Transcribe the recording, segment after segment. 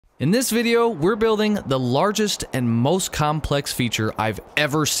In this video, we're building the largest and most complex feature I've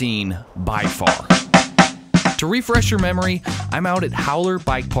ever seen by far. To refresh your memory, I'm out at Howler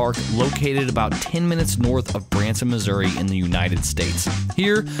Bike Park, located about 10 minutes north of Branson, Missouri in the United States.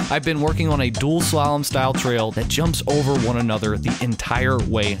 Here, I've been working on a dual slalom style trail that jumps over one another the entire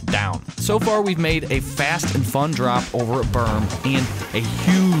way down. So far, we've made a fast and fun drop over a berm and a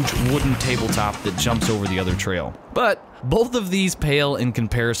huge wooden tabletop that jumps over the other trail. But both of these pale in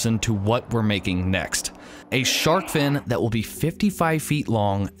comparison to what we're making next. A shark fin that will be 55 feet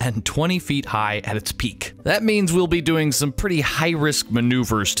long and 20 feet high at its peak. That means we'll be doing some pretty high-risk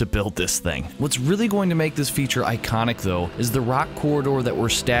maneuvers to build this thing. What's really going to make this feature iconic, though, is the rock corridor that we're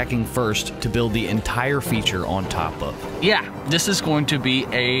stacking first to build the entire feature on top of. Yeah, this is going to be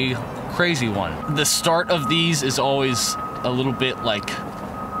a crazy one. The start of these is always a little bit like,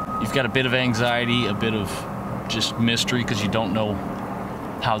 you've got a bit of anxiety, a bit of just mystery, because you don't know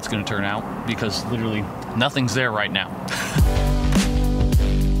how it's going to turn out, because literally nothing's there right now.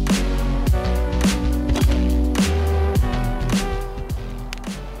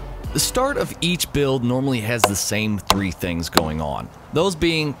 The start of each build normally has the same three things going on. Those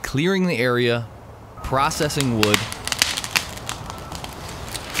being clearing the area, processing wood,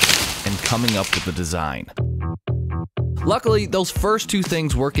 and coming up with the design. Luckily, those first two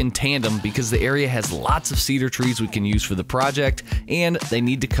things work in tandem because the area has lots of cedar trees we can use for the project, and they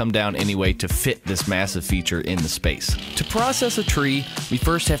need to come down anyway to fit this massive feature in the space. To process a tree, we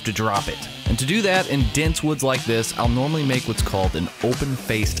first have to drop it. And to do that in dense woods like this, I'll normally make what's called an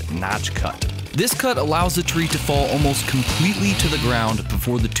open-faced notch cut. This cut allows the tree to fall almost completely to the ground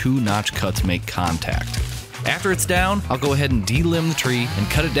before the two notch cuts make contact. After it's down, I'll go ahead and delimb the tree and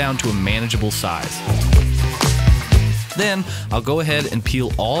cut it down to a manageable size. Then, I'll go ahead and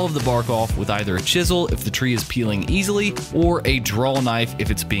peel all of the bark off with either a chisel if the tree is peeling easily, or a draw knife if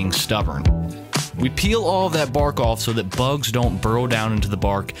it's being stubborn. We peel all of that bark off so that bugs don't burrow down into the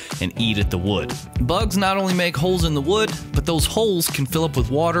bark and eat at the wood. Bugs not only make holes in the wood, but those holes can fill up with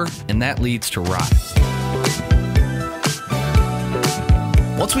water, and that leads to rot.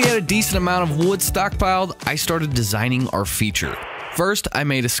 Once we had a decent amount of wood stockpiled, I started designing our feature. First, I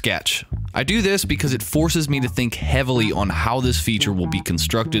made a sketch. I do this because it forces me to think heavily on how this feature will be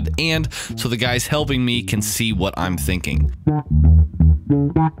constructed, and so the guys helping me can see what I'm thinking.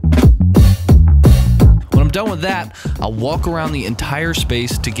 When I'm done with that, I'll walk around the entire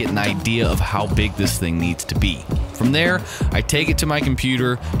space to get an idea of how big this thing needs to be. From there, I take it to my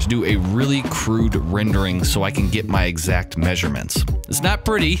computer to do a really crude rendering so I can get my exact measurements. It's not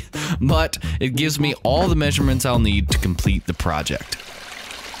pretty, but it gives me all the measurements I'll need to complete the project.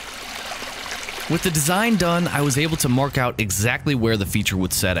 With the design done, I was able to mark out exactly where the feature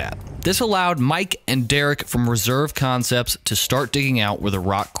would set at. This allowed Mike and Derek from Reserve Concepts to start digging out where the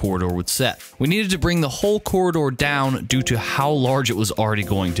rock corridor would set. We needed to bring the whole corridor down due to how large it was already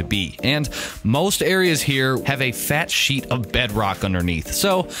going to be, and most areas here have a fat sheet of bedrock underneath,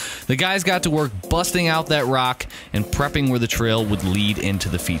 so the guys got to work busting out that rock and prepping where the trail would lead into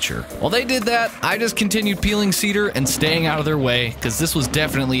the feature. While they did that, I just continued peeling cedar and staying out of their way, because this was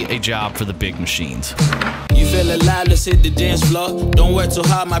definitely a job for the big machines. You feel alive, let's hit the dance floor. Don't work too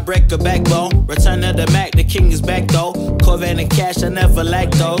hard, might break a backbone. Return of the Mac, the king is back though. Corvette and cash, I never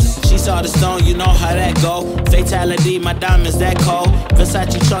lack those. She saw the stone, you know how that go. Fatality, my diamonds that cold.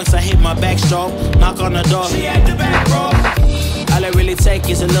 Versace trunks, I hit my backstroke. Knock on the door, she at the back, bro. All I really take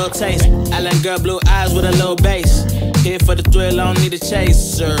is a little taste. Island girl, blue eyes with a little bass. Here for the thrill, I don't need a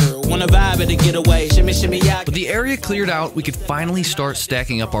chaser. Wanna vibe at the getaway, shimmy, shimmy, yeah. With the area cleared out, we could finally start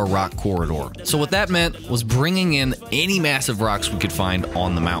stacking up our rock corridor. So what that meant was bringing in any massive rocks we could find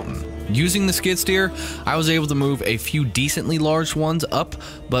on the mountain. Using the skid steer, I was able to move a few decently large ones up,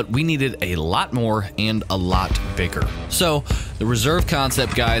 but we needed a lot more and a lot bigger. So the Reserve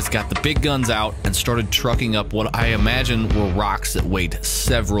Concept guys got the big guns out and started trucking up what I imagine were rocks that weighed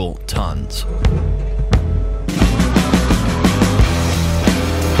several tons.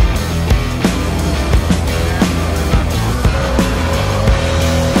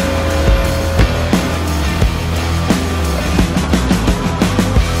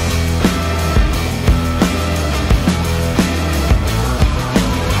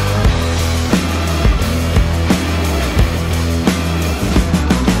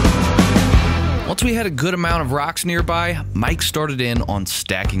 Once we had a good amount of rocks nearby, Mike started in on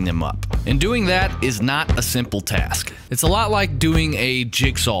stacking them up. And doing that is not a simple task. It's a lot like doing a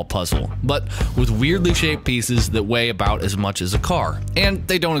jigsaw puzzle, but with weirdly shaped pieces that weigh about as much as a car, and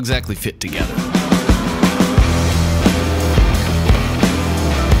they don't exactly fit together.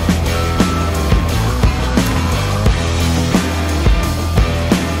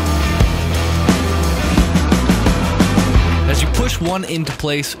 push one into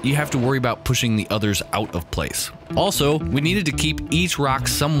place, you have to worry about pushing the others out of place. Also, we needed to keep each rock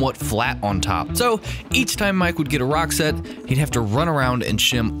somewhat flat on top. So each time Mike would get a rock set, he'd have to run around and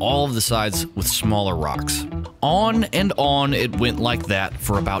shim all of the sides with smaller rocks. On and on it went like that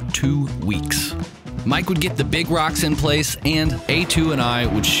for about 2 weeks. Mike would get the big rocks in place, and A2 and I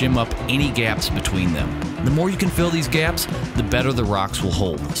would shim up any gaps between them. The more you can fill these gaps, the better the rocks will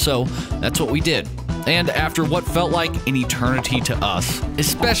hold. So that's what we did. And after what felt like an eternity to us,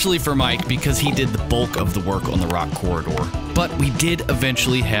 especially for Mike because he did the bulk of the work on the rock corridor, but we did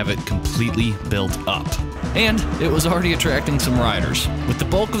eventually have it completely built up. And it was already attracting some riders. With the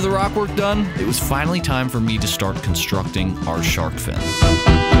bulk of the rock work done, it was finally time for me to start constructing our shark fin.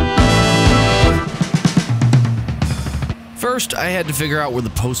 First, I had to figure out where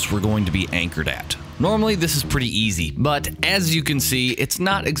the posts were going to be anchored at. Normally this is pretty easy, but as you can see, it's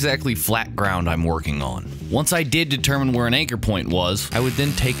not exactly flat ground I'm working on. Once I did determine where an anchor point was, I would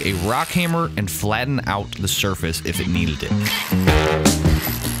then take a rock hammer and flatten out the surface if it needed it.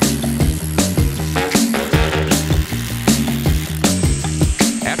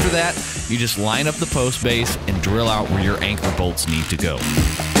 After that, you just line up the post base and drill out where your anchor bolts need to go.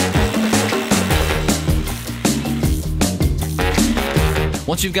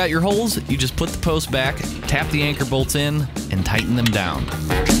 Once you've got your holes, you just put the post back, tap the anchor bolts in, and tighten them down.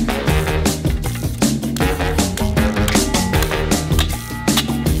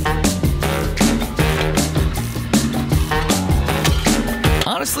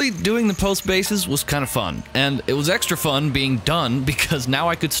 Honestly, doing the post bases was kind of fun, and it was extra fun being done because now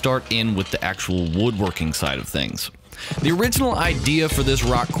I could start in with the actual woodworking side of things. The original idea for this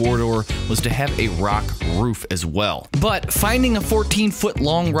rock corridor was to have a rock roof as well, but finding a 14-foot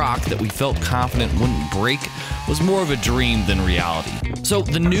long rock that we felt confident wouldn't break was more of a dream than reality. So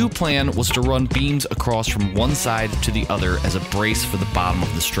the new plan was to run beams across from one side to the other as a brace for the bottom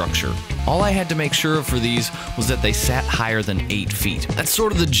of the structure. All I had to make sure of for these was that they sat higher than 8 feet. That's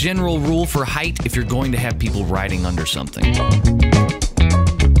sort of the general rule for height if you're going to have people riding under something.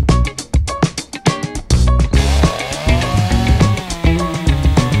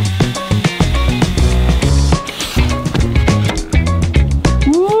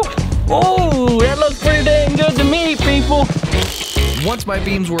 Once my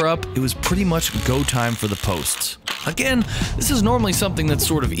beams were up, it was pretty much go time for the posts. Again, this is normally something that's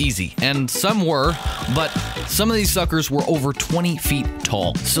sort of easy, and some were, but some of these suckers were over 20 feet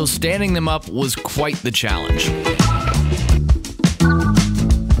tall, so standing them up was quite the challenge.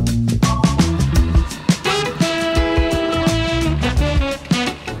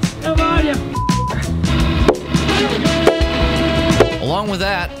 Along with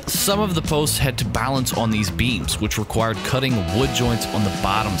that, some of the posts had to balance on these beams, which required cutting wood joints on the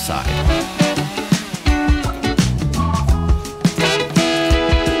bottom side.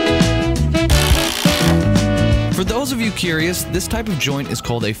 For those of you curious, this type of joint is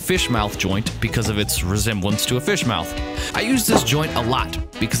called a fish mouth joint because of its resemblance to a fish mouth. I use this joint a lot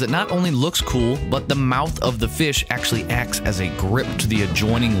because it not only looks cool, but the mouth of the fish actually acts as a grip to the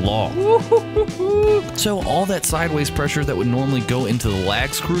adjoining log. So all that sideways pressure that would normally go into the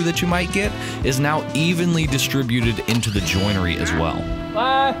lag screw that you might get is now evenly distributed into the joinery as well.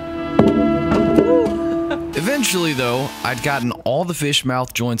 Eventually though, I'd gotten all the fish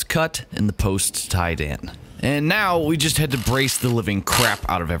mouth joints cut and the posts tied in. And now we just had to brace the living crap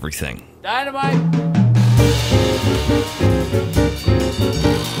out of everything. Dynamite!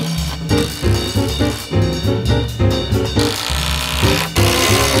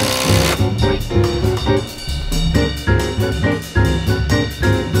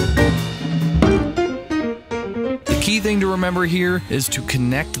 The key thing to remember here is to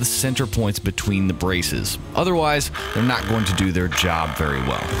connect the center points between the braces. Otherwise, they're not going to do their job very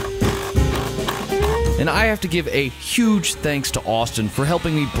well. And I have to give a huge thanks to Austin for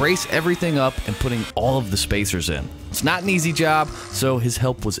helping me brace everything up and putting all of the spacers in. It's not an easy job, so his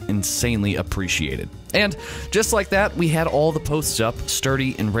help was insanely appreciated. And just like that, we had all the posts up,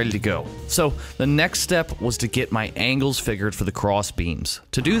 sturdy and ready to go. So the next step was to get my angles figured for the cross beams.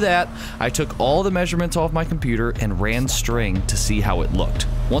 To do that, I took all the measurements off my computer and ran string to see how it looked.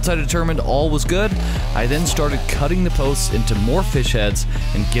 Once I determined all was good, I then started cutting the posts into more fish heads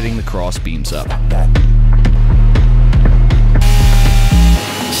and getting the cross beams up.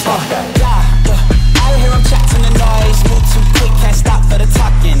 I hear him chatting the noise, move too quick, can't stop for the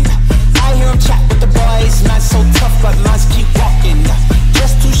talking. I hear him chat with the boys, man so tough, but mans keep walking.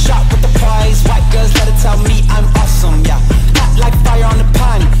 Just too sharp with the prize, white girls let her tell me I'm awesome, yeah. Hot like fire on the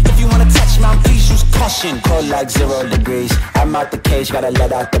pan, if you wanna touch man, please use caution. Cold like 0 degrees, I'm out the cage, cage, gotta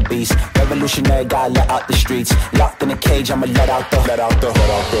let out the beast. Revolutionary, gotta let out the streets. Locked in a cage, I'ma let out the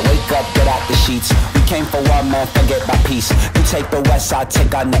Wake up, get out the sheets. We came for war, man, forget my peace. You take the west, I'll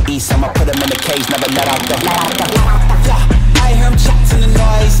take on the east. I'ma put him in the cage, never let out the Yeah, I hear him chat to the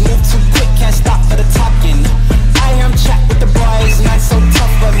noise. Move too quick, can't stop for the talking. I hear him chat with the boys. Man's so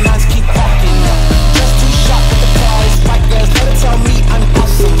tough, but man's keep walking. Just too sharp with the boys. White girls, let her tell me I'm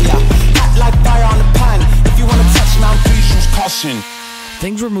awesome, yeah. Hot like fire on the pan. If you wanna touch me, please use caution.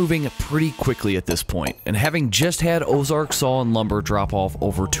 Things were moving pretty quickly at this point, and having just had Ozark Saw and Lumber drop off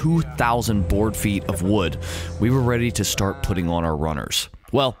over 2,000 board feet of wood, we were ready to start putting on our runners.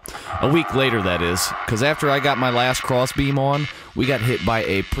 Well, a week later that is, because after I got my last crossbeam on, we got hit by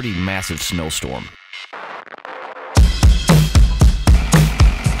a pretty massive snowstorm.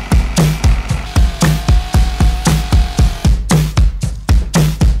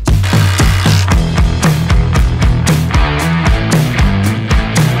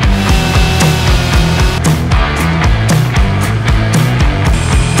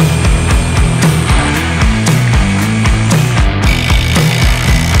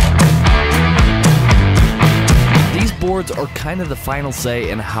 Are kind of the final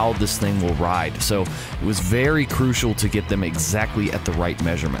say in how this thing will ride, so it was very crucial to get them exactly at the right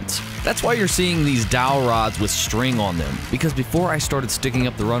measurements. That's why you're seeing these dowel rods with string on them, because before I started sticking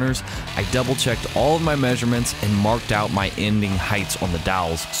up the runners, I double checked all of my measurements and marked out my ending heights on the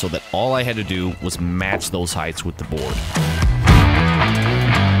dowels so that all I had to do was match those heights with the board.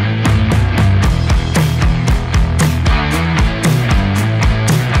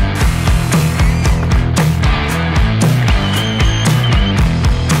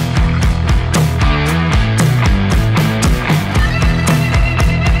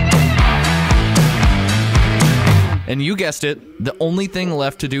 And you guessed it, the only thing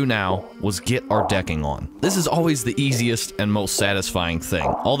left to do now was get our decking on. This is always the easiest and most satisfying thing,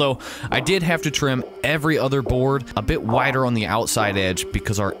 although I did have to trim every other board a bit wider on the outside edge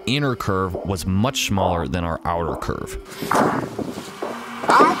because our inner curve was much smaller than our outer curve.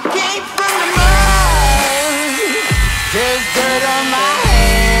 I came from the mud, there's dirt on my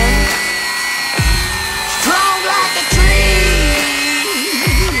hands. Strong like a tree,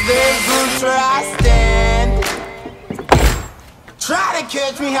 there's roots where I stand. Try to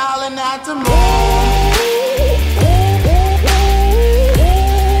catch me howling at the moon.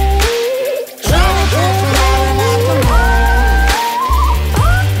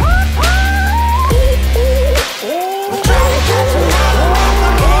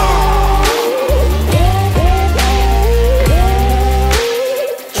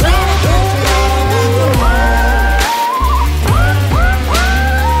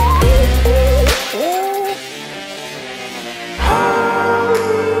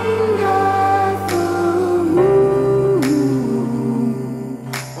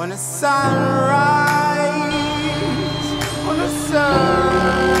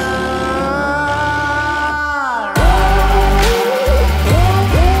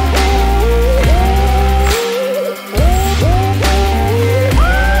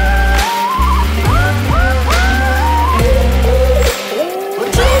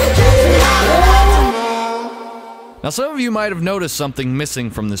 Now, some of you might have noticed something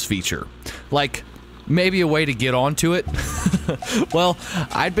missing from this feature, like maybe a way to get onto it. Well,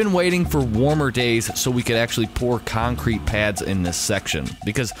 I'd been waiting for warmer days so we could actually pour concrete pads in this section,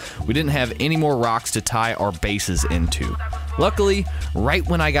 because we didn't have any more rocks to tie our bases into. Luckily, right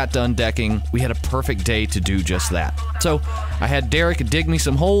when I got done decking, we had a perfect day to do just that. So I had Derek dig me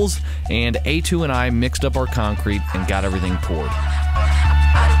some holes, and A2 and I mixed up our concrete and got everything poured.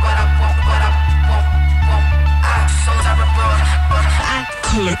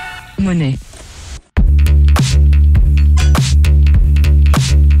 Money.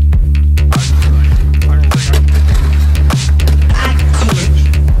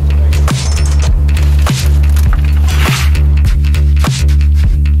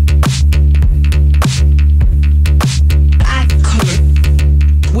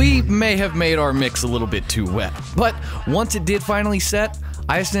 We may have made our mix a little bit too wet, but once it did finally set,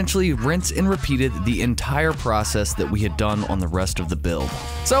 I essentially rinsed and repeated the entire process that we had done on the rest of the build.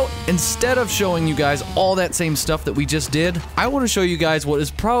 So instead of showing you guys all that same stuff that we just did, I want to show you guys what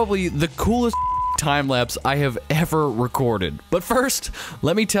is probably the coolest time-lapse I have ever recorded. But first,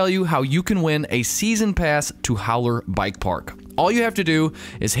 let me tell you how you can win a season pass to Howler Bike Park. All you have to do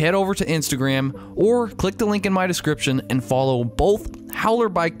is head over to Instagram or click the link in my description and follow both Howler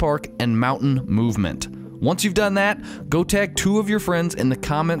Bike Park and Mountain Movement. Once you've done that, go tag 2 of your friends in the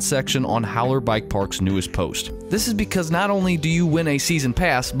comment section on Howler Bike Park's newest post. This is because not only do you win a season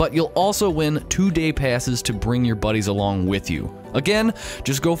pass, but you'll also win 2 day passes to bring your buddies along with you. Again,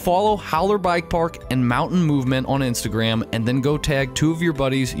 just go follow Howler Bike Park and Mountain Movement on Instagram, and then go tag 2 of your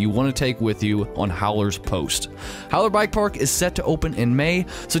buddies you want to take with you on Howler's post. Howler Bike Park is set to open in May,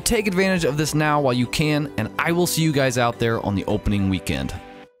 so take advantage of this now while you can, and I will see you guys out there on the opening weekend.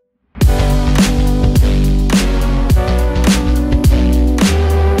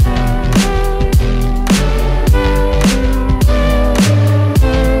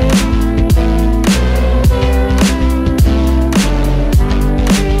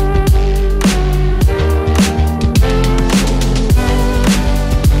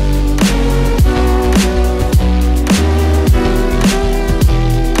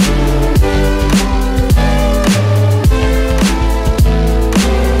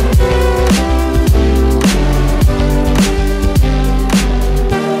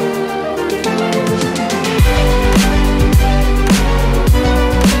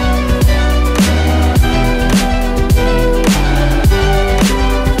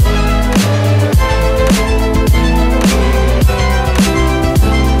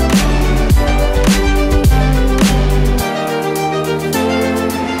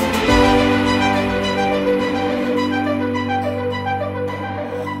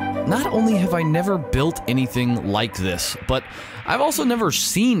 Not only have I never built anything like this, but I've also never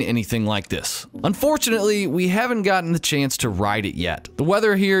seen anything like this. Unfortunately, we haven't gotten the chance to ride it yet. The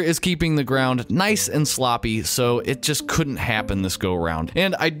weather here is keeping the ground nice and sloppy, so it just couldn't happen this go around.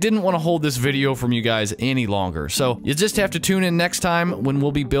 And I didn't want to hold this video from you guys any longer, so you just have to tune in next time when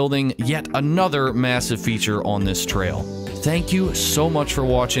we'll be building yet another massive feature on this trail. Thank you so much for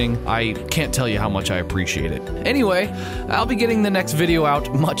watching. I can't tell you how much I appreciate it. Anyway, I'll be getting the next video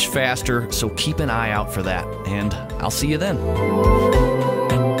out much faster, so keep an eye out for that, and I'll see you then.